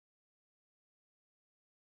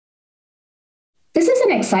This is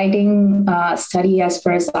an exciting study as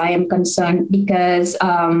far as I am concerned, because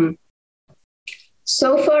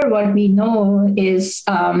so far what we know is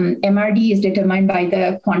MRD is determined by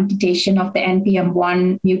the quantitation of the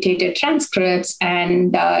NPM1-mutated transcripts,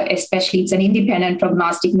 and especially it's an independent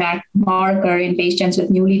prognostic marker in patients with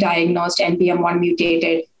newly diagnosed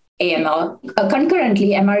NPM1-mutated AML.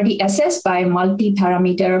 Concurrently, MRD assessed by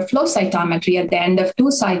multiparametric flow cytometry at the end of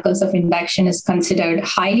 2 cycles of induction is considered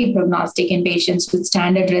highly prognostic in patients with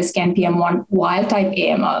standard risk NPM1 wild-type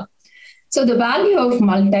AML. So the value of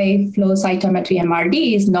multi-flow cytometry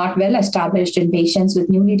MRD is not well established in patients with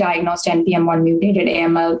newly diagnosed NPM1-mutated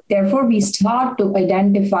AML. Therefore, we start to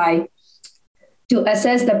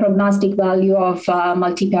assess the prognostic value of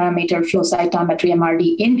multiparametric flow cytometry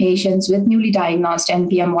MRD in patients with newly diagnosed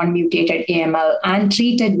NPM1-mutated AML and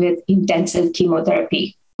treated with intensive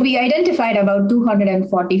chemotherapy. We identified about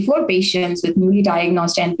 244 patients with newly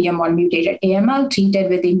diagnosed NPM1-mutated AML treated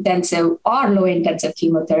with intensive or low-intensive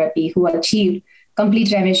chemotherapy who achieved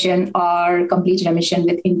complete remission or complete remission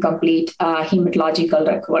with incomplete hematological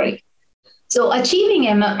recovery. So achieving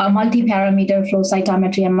a multiparameter flow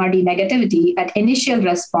cytometry MRD negativity at initial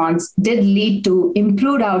response did lead to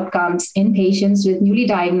improved outcomes in patients with newly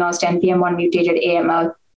diagnosed NPM1-mutated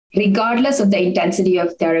AML, regardless of the intensity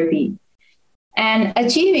of therapy. And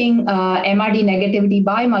achieving MRD negativity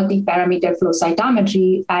by multiparameter flow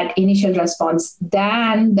cytometry at initial response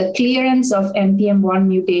than the clearance of NPM1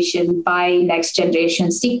 mutation by next generation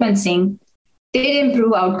sequencing did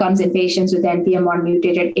improve outcomes in patients with NPM1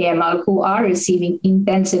 mutated AML who are receiving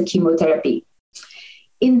intensive chemotherapy.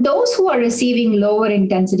 In those who are receiving lower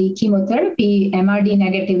intensity chemotherapy, MRD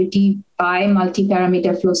negativity by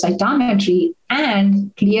multiparameter flow cytometry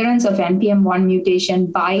and clearance of NPM1 mutation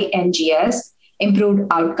by NGS improved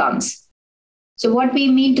outcomes. So what we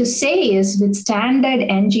mean to say is with standard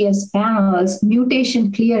NGS panels,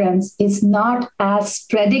 mutation clearance is not as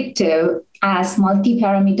predictive as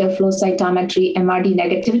multiparameter flow cytometry MRD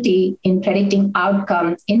negativity in predicting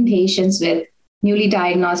outcome in patients with newly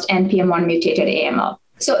diagnosed NPM1 mutated AML.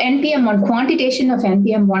 So NPM1 quantitation of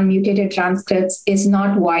NPM1 mutated transcripts is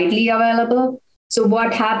not widely available. So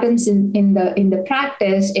what happens in the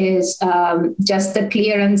practice is just the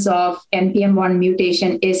clearance of NPM1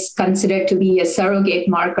 mutation is considered to be a surrogate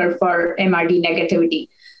marker for MRD negativity.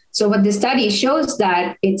 So what the study shows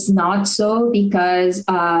that it's not so, because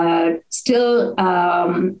still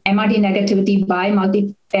MRD negativity by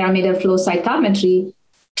multiparameter flow cytometry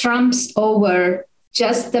trumps over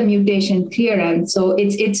just the mutation clearance. So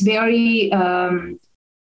it's very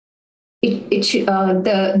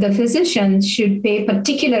the physician should pay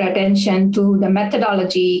particular attention to the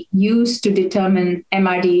methodology used to determine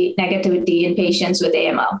MRD negativity in patients with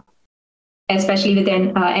AML, especially with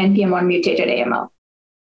NPM1 mutated AML.